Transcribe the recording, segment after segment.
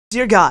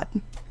Dear God.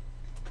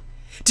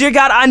 Dear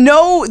God, I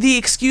know the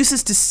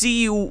excuses to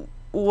see you,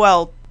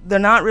 well, they're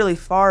not really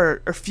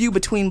far or few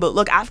between, but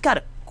look, I've got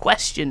a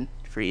question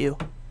for you.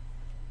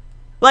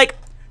 Like,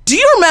 do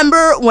you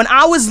remember when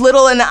I was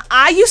little and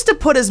I used to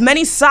put as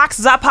many socks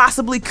as I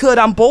possibly could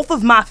on both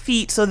of my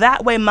feet so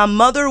that way my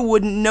mother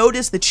wouldn't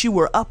notice that you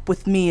were up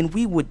with me and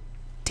we would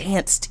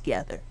dance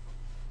together?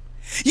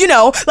 You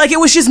know, like it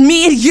was just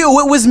me and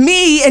you. It was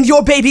me and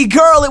your baby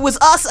girl. It was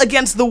us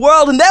against the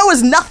world, and there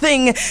was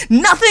nothing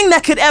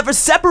that could ever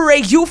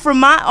separate you from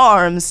my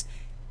arms.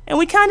 And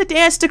we kind of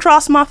danced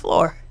across my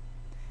floor.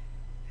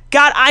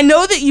 God, I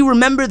know that you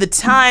remember the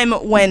time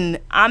when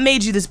I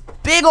made you this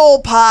big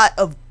old pot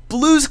of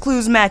Blue's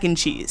Clues mac and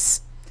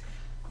cheese.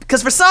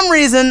 Because for some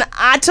reason,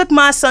 I took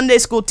my Sunday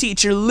school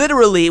teacher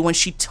literally when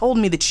she told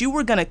me that you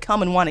were going to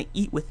come and want to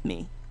eat with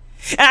me.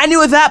 And I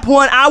knew at that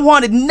point I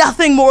wanted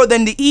nothing more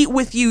than to eat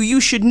with you.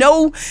 You should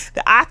know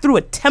that I threw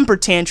a temper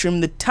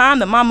tantrum the time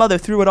that my mother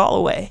threw it all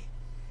away.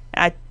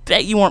 And I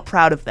bet you weren't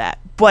proud of that.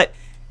 But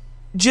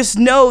just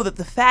know that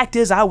the fact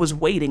is I was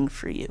waiting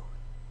for you.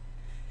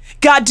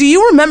 God, do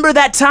you remember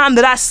that time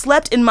that I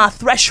slept in my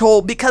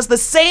threshold because the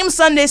same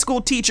Sunday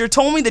school teacher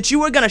told me that you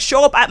were going to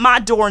show up at my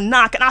door and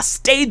knock, and I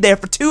stayed there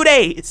for 2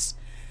 days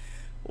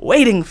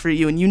waiting for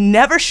you, and you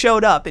never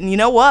showed up. And you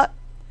know what?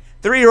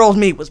 3-year-old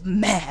me was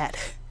mad.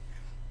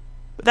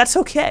 But that's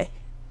okay.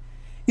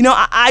 You know,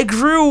 I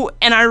grew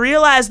and I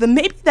realized that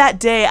maybe that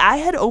day I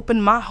had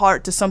opened my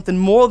heart to something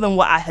more than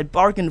what I had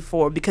bargained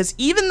for, because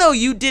even though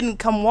you didn't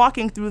come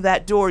walking through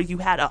that door, you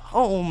had a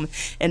home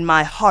in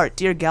my heart,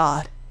 dear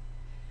God.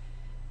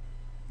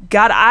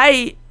 God,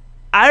 I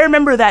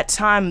remember that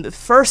time, the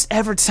first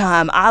ever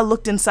time I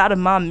looked inside of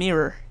my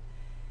mirror,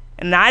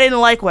 and I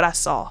didn't like what I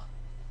saw.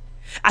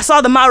 I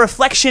saw that my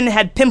reflection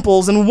had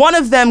pimples, and one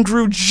of them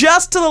grew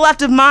just to the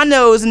left of my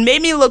nose and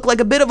made me look like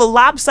a bit of a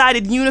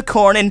lopsided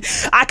unicorn, and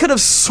I could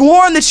have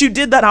sworn that you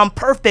did that on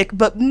purpose,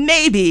 but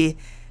maybe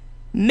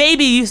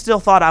you still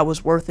thought I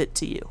was worth it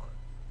to you.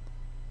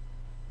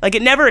 Like,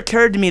 it never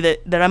occurred to me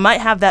that I might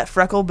have that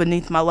freckle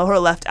beneath my lower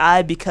left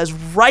eye, because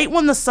right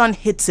when the sun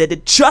hits it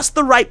at just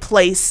the right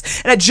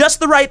place and at just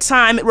the right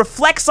time, it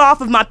reflects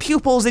off of my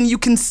pupils and you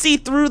can see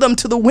through them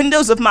to the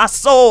windows of my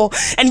soul,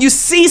 and you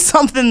see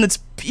something that's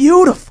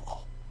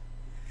beautiful.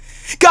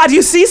 God,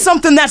 you see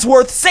something that's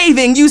worth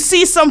saving. You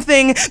see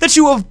something that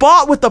you have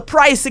bought with a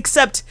price,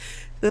 except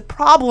the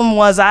problem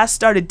was I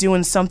started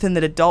doing something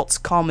that adults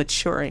call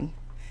maturing.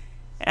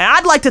 And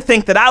I'd like to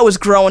think that I was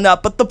growing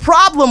up, but the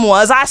problem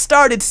was I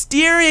started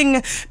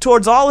steering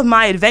towards all of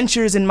my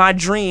adventures and my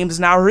dreams,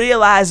 and I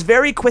realized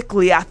very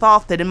quickly I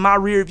thought that in my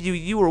rear view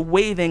you were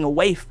waving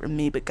away from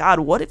me. But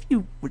God, what if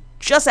you were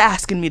just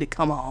asking me to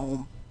come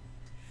home?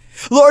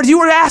 Lord, you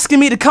were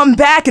asking me to come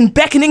back and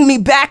beckoning me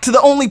back to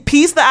the only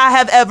peace that I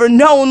have ever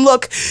known.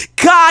 Look,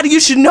 God, you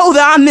should know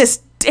that I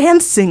miss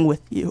dancing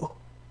with you.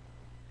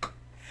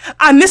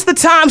 I miss the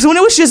times when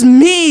it was just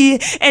me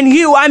and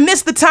you. I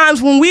miss the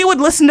times when we would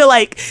listen to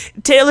like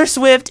Taylor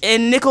Swift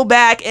and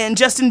Nickelback and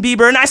Justin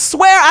Bieber, and I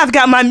swear I've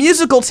got my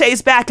musical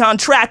taste back on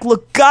track.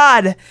 Look,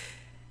 God,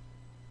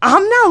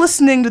 I'm now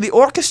listening to the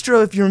orchestra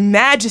of your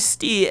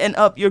majesty and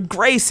of your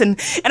grace, and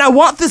I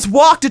want this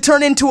walk to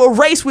turn into a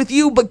race with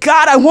you, but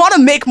God, I want to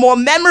make more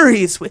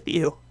memories with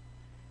you.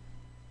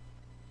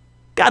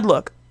 God,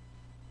 look,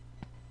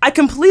 I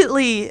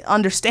completely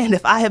understand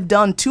if I have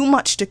done too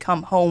much to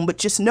come home, but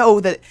just know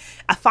that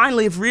I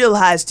finally have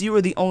realized you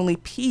are the only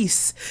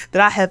peace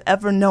that I have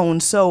ever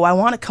known, so I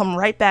want to come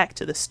right back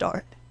to the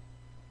start,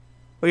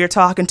 where you're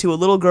talking to a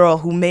little girl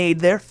who made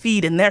their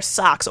feet and their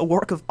socks a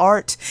work of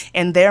art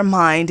in their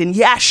mind. And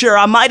yeah, sure,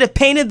 I might have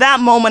painted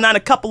that moment on a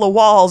couple of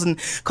walls and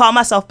called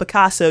myself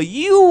Picasso.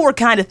 You were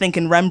kind of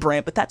thinking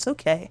Rembrandt, but that's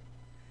okay.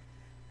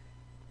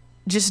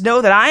 Just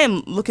know that I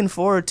am looking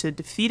forward to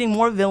defeating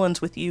more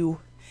villains with you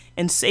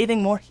and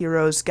saving more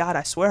heroes. God,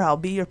 I swear I'll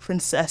be your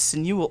princess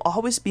and you will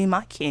always be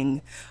my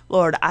king.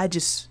 Lord, I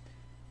just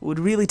would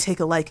really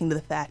take a liking to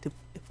the fact if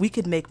we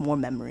could make more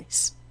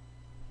memories.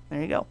 There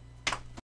you go.